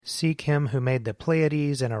Seek him who made the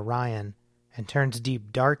Pleiades and Orion, and turns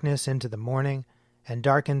deep darkness into the morning, and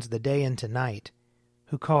darkens the day into night,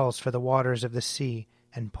 who calls for the waters of the sea,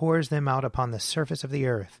 and pours them out upon the surface of the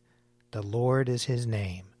earth. The Lord is his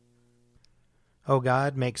name. O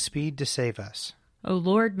God, make speed to save us. O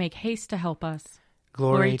Lord, make haste to help us.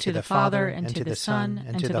 Glory to the Father, and to the Son,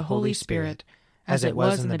 and to the Holy Spirit, as it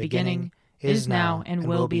was in the beginning, is now, and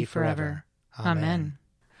will be forever. Amen.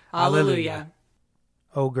 Alleluia.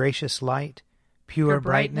 O gracious light, pure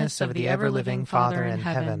brightness of the ever-living Father in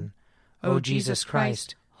heaven, O Jesus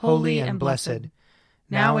Christ, holy and blessed,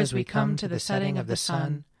 now as we come to the setting of the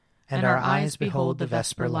sun, and our eyes behold the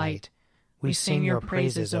vesper light, we sing your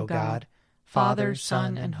praises, O God, Father,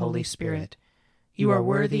 Son, and Holy Spirit. You are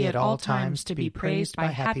worthy at all times to be praised by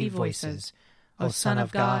happy voices, O Son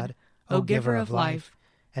of God, O Giver of life,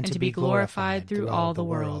 and to be glorified through all the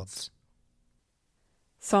worlds.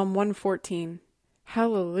 Psalm 114.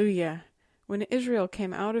 Hallelujah! When Israel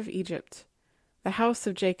came out of Egypt, the house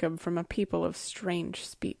of Jacob from a people of strange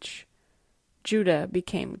speech. Judah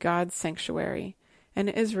became God's sanctuary, and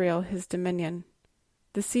Israel his dominion.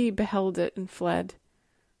 The sea beheld it and fled.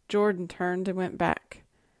 Jordan turned and went back.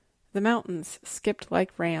 The mountains skipped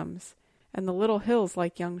like rams, and the little hills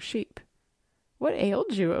like young sheep. What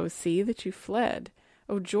ailed you, O sea, that you fled?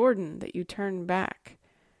 O Jordan, that you turned back?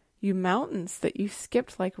 You mountains, that you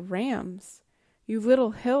skipped like rams? You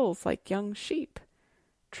little hills like young sheep?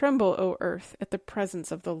 Tremble, O earth, at the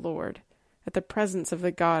presence of the Lord, at the presence of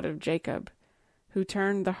the God of Jacob, who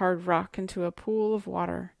turned the hard rock into a pool of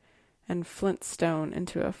water, and flint stone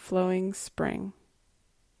into a flowing spring.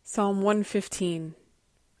 Psalm 115.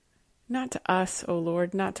 Not to us, O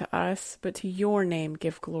Lord, not to us, but to your name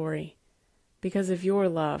give glory, because of your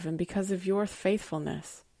love and because of your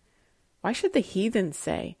faithfulness. Why should the heathen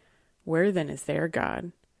say, where then is their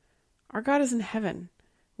God? Our God is in heaven.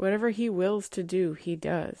 Whatever he wills to do, he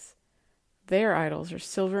does. Their idols are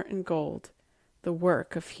silver and gold, the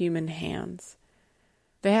work of human hands.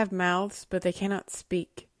 They have mouths, but they cannot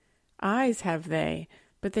speak. Eyes have they,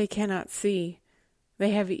 but they cannot see. They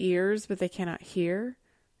have ears, but they cannot hear.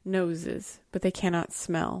 Noses, but they cannot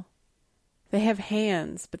smell. They have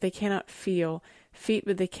hands, but they cannot feel. Feet,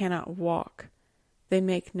 but they cannot walk. They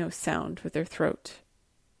make no sound with their throat.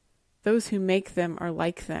 Those who make them are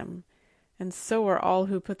like them, and so are all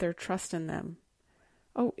who put their trust in them.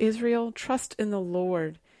 O Israel, trust in the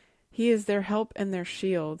Lord. He is their help and their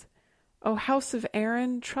shield. O house of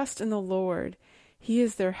Aaron, trust in the Lord. He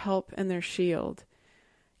is their help and their shield.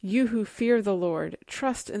 You who fear the Lord,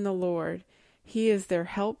 trust in the Lord. He is their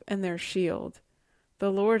help and their shield.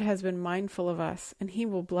 The Lord has been mindful of us, and he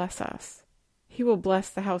will bless us. He will bless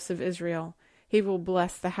the house of Israel. He will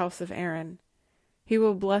bless the house of Aaron. He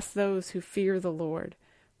will bless those who fear the Lord,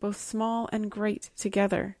 both small and great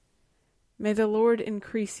together. May the Lord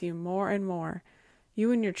increase you more and more,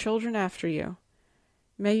 you and your children after you.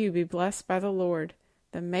 May you be blessed by the Lord,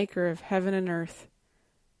 the maker of heaven and earth.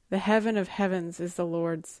 The heaven of heavens is the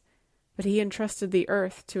Lord's, but he entrusted the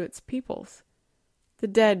earth to its peoples. The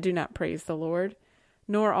dead do not praise the Lord,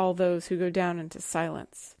 nor all those who go down into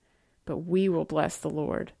silence. But we will bless the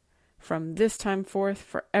Lord, from this time forth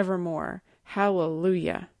forevermore.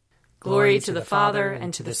 Hallelujah. Glory to the Father,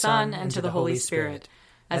 and to the Son, and to the Holy Spirit,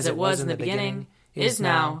 as it was in the beginning, is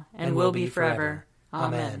now, and will be forever.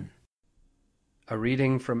 Amen. A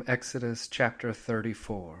reading from Exodus chapter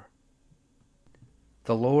 34.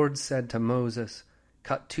 The Lord said to Moses,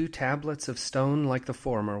 Cut 2 tablets of stone like the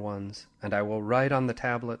former ones, and I will write on the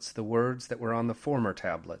tablets the words that were on the former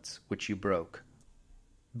tablets, which you broke.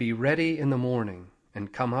 Be ready in the morning,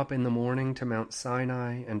 and come up in the morning to Mount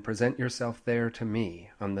Sinai, and present yourself there to me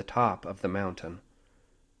on the top of the mountain.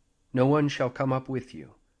 No one shall come up with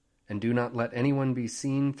you, and do not let anyone be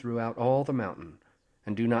seen throughout all the mountain,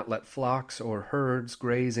 and do not let flocks or herds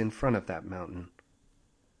graze in front of that mountain.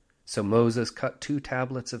 So Moses cut 2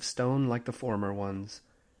 tablets of stone like the former ones,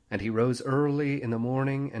 and he rose early in the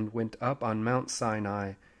morning and went up on Mount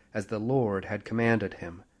Sinai, as the Lord had commanded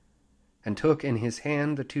him, and took in his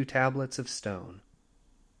hand the 2 tablets of stone.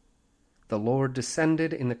 The Lord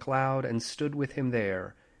descended in the cloud and stood with him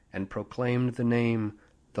there, and proclaimed the name,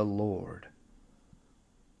 the Lord.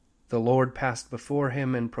 The Lord passed before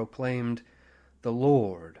him and proclaimed, the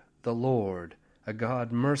Lord, a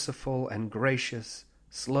God merciful and gracious,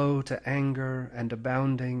 slow to anger and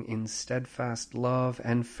abounding in steadfast love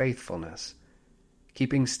and faithfulness,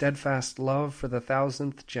 keeping steadfast love for the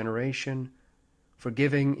 1,000th generation,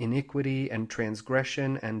 forgiving iniquity and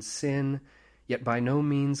transgression and sin, yet by no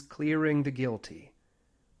means clearing the guilty,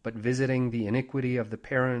 but visiting the iniquity of the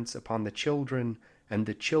parents upon the children and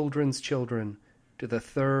the children's children to the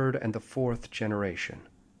 3rd and the 4th generation."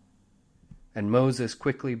 And Moses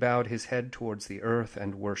quickly bowed his head towards the earth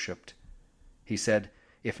and worshipped. He said,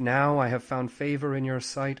 "If now I have found favor in your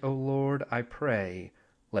sight, O Lord, I pray,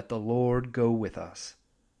 let the Lord go with us.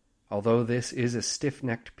 Although this is a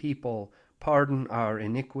stiff-necked people, pardon our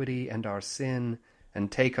iniquity and our sin,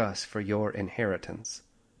 and take us for your inheritance."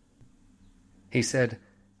 He said,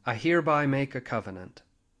 "I hereby make a covenant.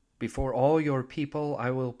 Before all your people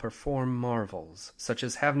I will perform marvels, such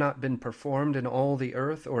as have not been performed in all the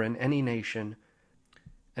earth or in any nation.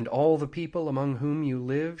 And all the people among whom you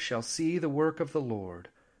live shall see the work of the Lord,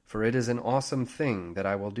 for it is an awesome thing that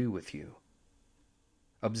I will do with you.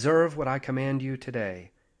 Observe what I command you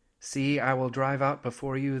today. See, I will drive out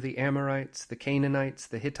before you the Amorites, the Canaanites,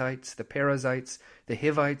 the Hittites, the Perizzites, the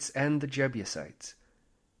Hivites, and the Jebusites.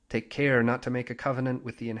 Take care not to make a covenant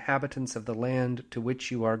with the inhabitants of the land to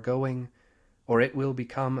which you are going, or it will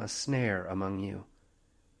become a snare among you.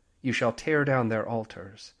 You shall tear down their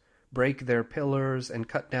altars, break their pillars, and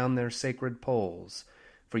cut down their sacred poles,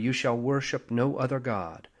 for you shall worship no other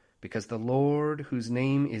God, because the Lord, whose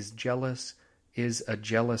name is jealous, is a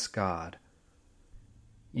jealous God.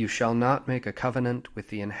 You shall not make a covenant with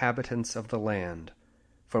the inhabitants of the land,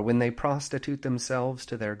 for when they prostitute themselves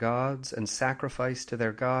to their gods and sacrifice to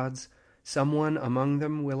their gods, someone among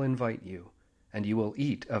them will invite you, and you will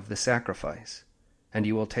eat of the sacrifice. And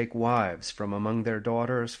you will take wives from among their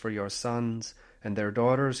daughters for your sons, and their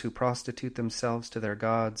daughters who prostitute themselves to their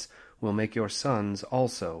gods will make your sons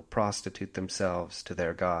also prostitute themselves to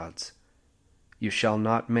their gods. You shall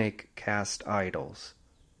not make cast idols."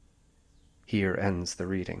 Here ends the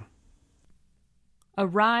reading.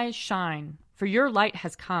 Arise, shine, for your light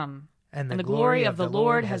has come, and the glory of the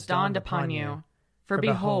Lord has dawned upon you. For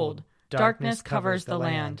behold, darkness covers the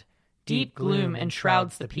land, deep gloom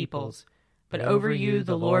enshrouds the peoples. But over you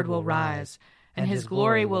the Lord will rise, and his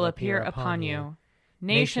glory will appear upon you.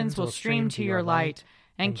 Nations will stream to your light,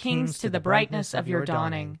 and kings to the brightness of your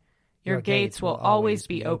dawning. Your gates will always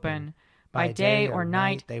be open. By day or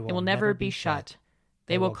night they will never be shut.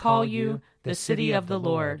 They will call you the city of the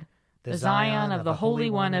Lord, the Zion of the Holy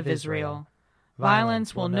One of Israel.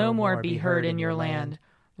 Violence will no more be heard in your land,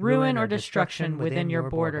 ruin or destruction within your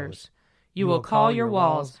borders. You will call your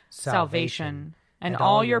walls salvation, and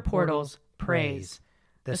all your portals praise.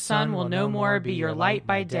 The sun will no more be your light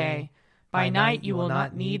by day. By night you will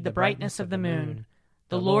not need the brightness of the moon.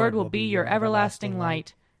 The Lord will be your everlasting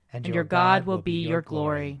light, and your God will be your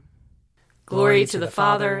glory. Glory to the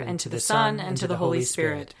Father, and to the Son, and to the Holy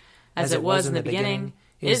Spirit, as it was in the beginning,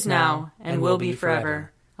 is now, and will be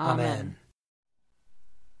forever. Amen.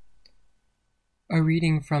 A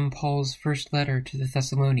reading from Paul's first letter to the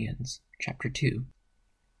Thessalonians, chapter 2.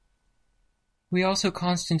 We also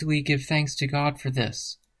constantly give thanks to God for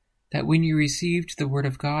this, that when you received the word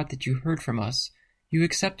of God that you heard from us, you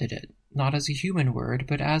accepted it, not as a human word,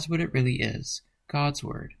 but as what it really is, God's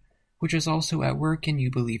word, which is also at work in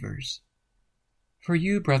you believers. For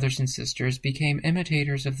you, brothers and sisters, became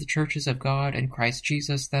imitators of the churches of God in Christ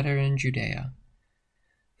Jesus that are in Judea.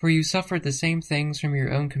 For you suffered the same things from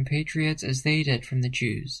your own compatriots as they did from the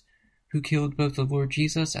Jews, who killed both the Lord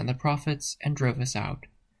Jesus and the prophets and drove us out.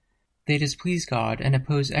 They displease God and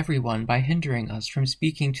oppose everyone by hindering us from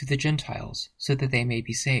speaking to the Gentiles, so that they may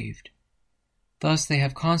be saved. Thus they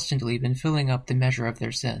have constantly been filling up the measure of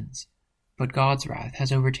their sins, but God's wrath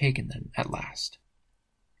has overtaken them at last.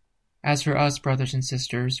 As for us, brothers and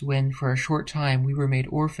sisters, when for a short time we were made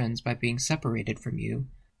orphans by being separated from you,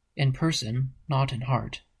 in person, not in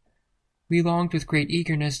heart, we longed with great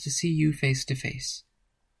eagerness to see you face to face.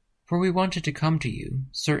 For we wanted to come to you,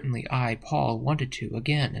 certainly I, Paul, wanted to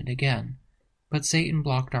again and again, but Satan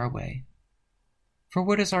blocked our way. For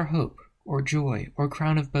what is our hope, or joy, or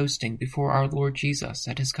crown of boasting before our Lord Jesus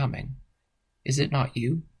at his coming? Is it not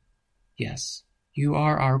you? Yes, you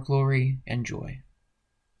are our glory and joy.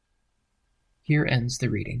 Here ends the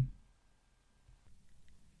reading.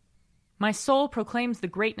 My soul proclaims the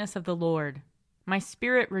greatness of the Lord. My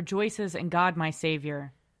spirit rejoices in God my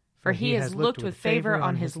Savior. For he has looked with favor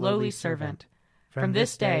on his lowly servant. From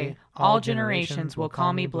this day all generations will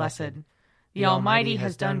call me blessed. The Almighty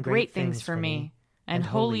has done great things for me, and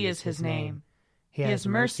holy is his name. He has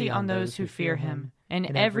mercy on those who fear him,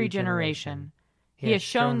 in every generation. He has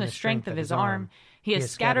shown the strength of his arm. He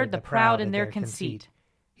has scattered the proud in their conceit.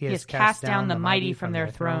 He has cast down the mighty from their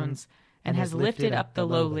thrones, and has lifted up the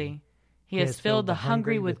lowly. He has filled the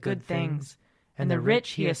hungry with good things, and the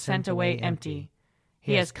rich he has sent away empty.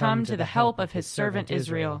 He has come to the help of his servant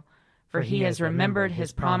Israel, for he has remembered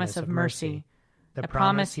his promise of mercy, the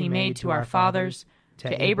promise he made to our fathers,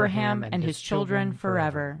 to Abraham and his children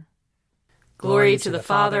forever. Glory to the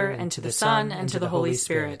Father, and to the Son, and to the Holy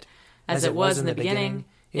Spirit, as it was in the beginning,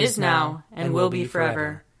 is now, and will be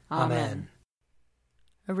forever. Amen.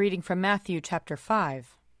 A reading from Matthew chapter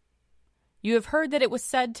 5. You have heard that it was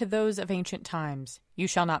said to those of ancient times, "You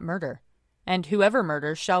shall not murder, and whoever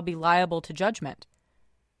murders shall be liable to judgment."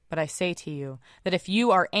 But I say to you that if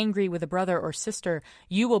you are angry with a brother or sister,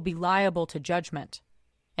 you will be liable to judgment.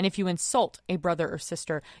 And if you insult a brother or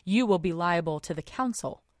sister, you will be liable to the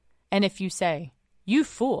council. And if you say, "You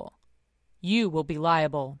fool," you will be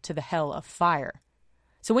liable to the hell of fire.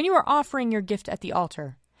 So when you are offering your gift at the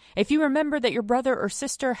altar, if you remember that your brother or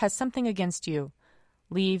sister has something against you,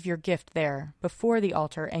 leave your gift there before the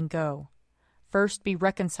altar and go. First be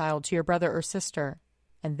reconciled to your brother or sister,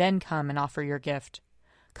 and then come and offer your gift.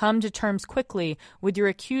 Come to terms quickly with your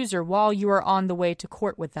accuser while you are on the way to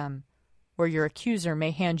court with them, or your accuser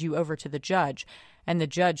may hand you over to the judge, and the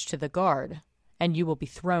judge to the guard, and you will be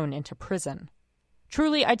thrown into prison.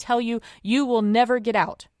 Truly, I tell you, you will never get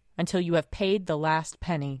out until you have paid the last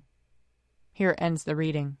penny. Here ends the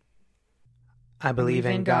reading. I believe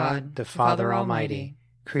in God, the Father Almighty,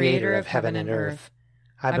 creator of heaven and earth.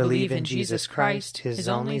 I believe in Jesus Christ, his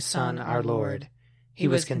only Son, our Lord. He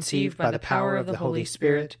was conceived by the power of the Holy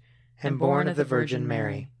Spirit and born of the Virgin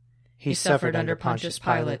Mary. He suffered under Pontius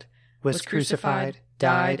Pilate, was crucified,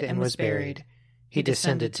 died, and was buried. He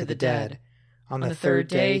descended to the dead. On the third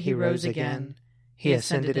day he rose again. He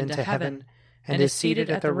ascended into heaven and is seated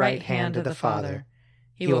at the right hand of the Father.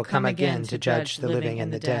 He will come again to judge the living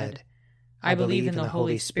and the dead. I believe in the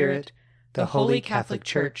Holy Spirit, the Holy Catholic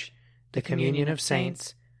Church, the communion of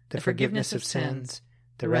saints, the forgiveness of sins,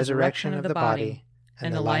 the resurrection of the body,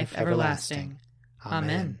 and the life everlasting.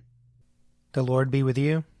 Amen. The Lord be with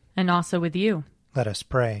you. And also with you. Let us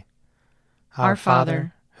pray. Our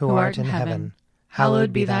Father, who art in heaven,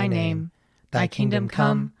 hallowed be thy name. Thy kingdom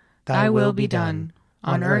come, thy will be done,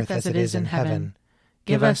 on earth as it is in heaven.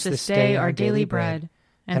 Give us this day our daily bread,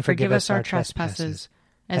 and forgive us our trespasses,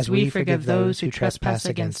 as we forgive those who trespass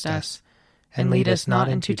against us. And lead us not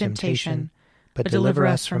into temptation, but deliver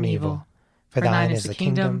us from evil. For thine is the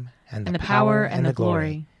kingdom, and the power, and the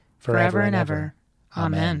glory, forever and ever.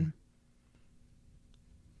 Amen.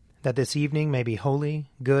 That this evening may be holy,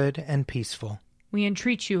 good, and peaceful. We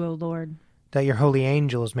entreat you, O Lord. That your holy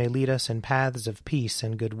angels may lead us in paths of peace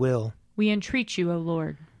and goodwill. We entreat you, O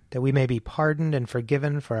Lord. That we may be pardoned and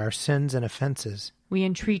forgiven for our sins and offenses. We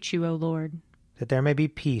entreat you, O Lord. That there may be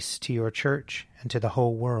peace to your church and to the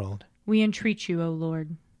whole world. We entreat you, O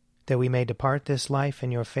Lord. That we may depart this life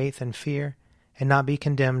in your faith and fear, and not be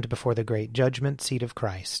condemned before the great judgment seat of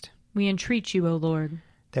Christ. We entreat you, O Lord.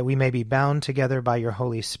 That we may be bound together by your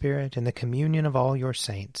Holy Spirit in the communion of all your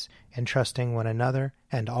saints, entrusting one another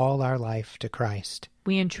and all our life to Christ.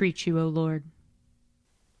 We entreat you, O Lord.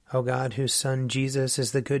 O God, whose Son Jesus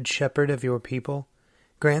is the good shepherd of your people,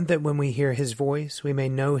 grant that when we hear his voice we may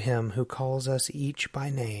know him who calls us each by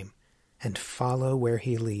name, and follow where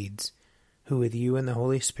he leads, who with you and the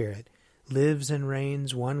Holy Spirit lives and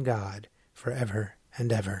reigns one God, forever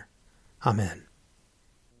and ever. Amen.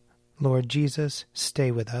 Lord Jesus, stay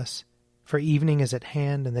with us, for evening is at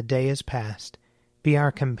hand and the day is past. Be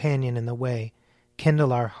our companion in the way,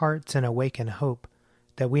 kindle our hearts and awaken hope,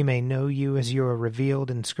 that we may know you as you are revealed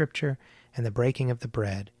in Scripture and the breaking of the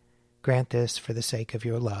bread. Grant this for the sake of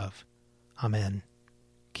your love. Amen.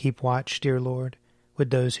 Keep watch, dear Lord, with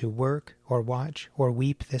those who work or watch or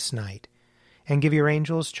weep this night, and give your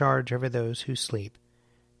angels charge over those who sleep.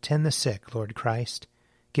 Tend the sick, Lord Christ.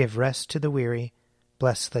 Give rest to the weary.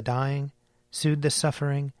 Bless the dying. Soothe the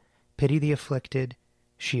suffering. Pity the afflicted.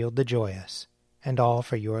 Shield the joyous. And all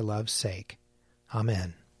for your love's sake.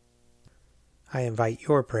 Amen. I invite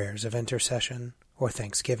your prayers of intercession or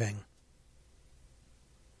thanksgiving.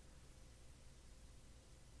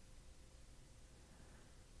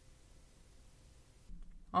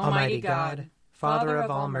 Almighty God, Father of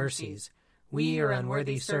all mercies, we, your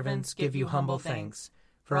unworthy servants, give you humble thanks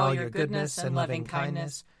for all your goodness and loving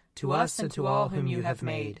kindness to us and to all whom you have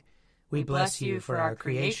made. We bless you for our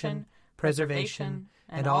creation, preservation,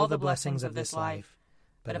 and all the blessings of this life,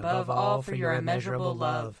 but above all for your immeasurable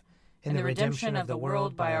love in the redemption of the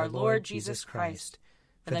world by our Lord Jesus Christ,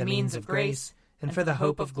 for the means of grace and for the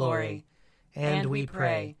hope of glory. And we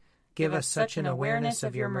pray, give us such an awareness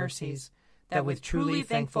of your mercies that with truly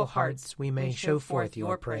thankful hearts we may show forth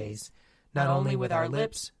your praise, not only with our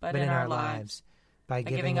lips but in our lives, by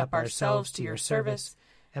giving up ourselves to your service,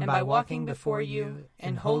 and by walking before you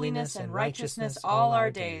in holiness and righteousness all our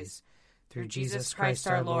days, through Jesus Christ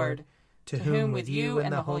our Lord, to whom with you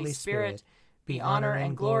and the Holy Spirit be honor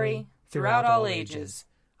and glory throughout all ages.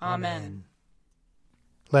 Amen.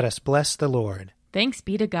 Let us bless the Lord. Thanks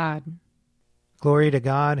be to God. Glory to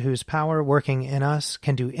God, whose power working in us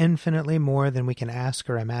can do infinitely more than we can ask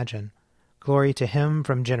or imagine. Glory to him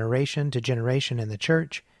from generation to generation in the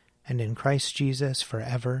Church, and in Christ Jesus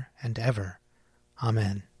forever and ever.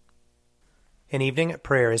 Amen. An Evening at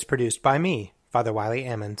Prayer is produced by me, Father Wiley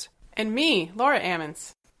Ammons. And me, Laura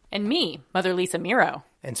Ammons. And me, Mother Lisa Miro.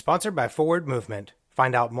 And sponsored by Forward Movement.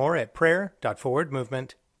 Find out more at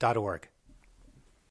prayer.forwardmovement.org.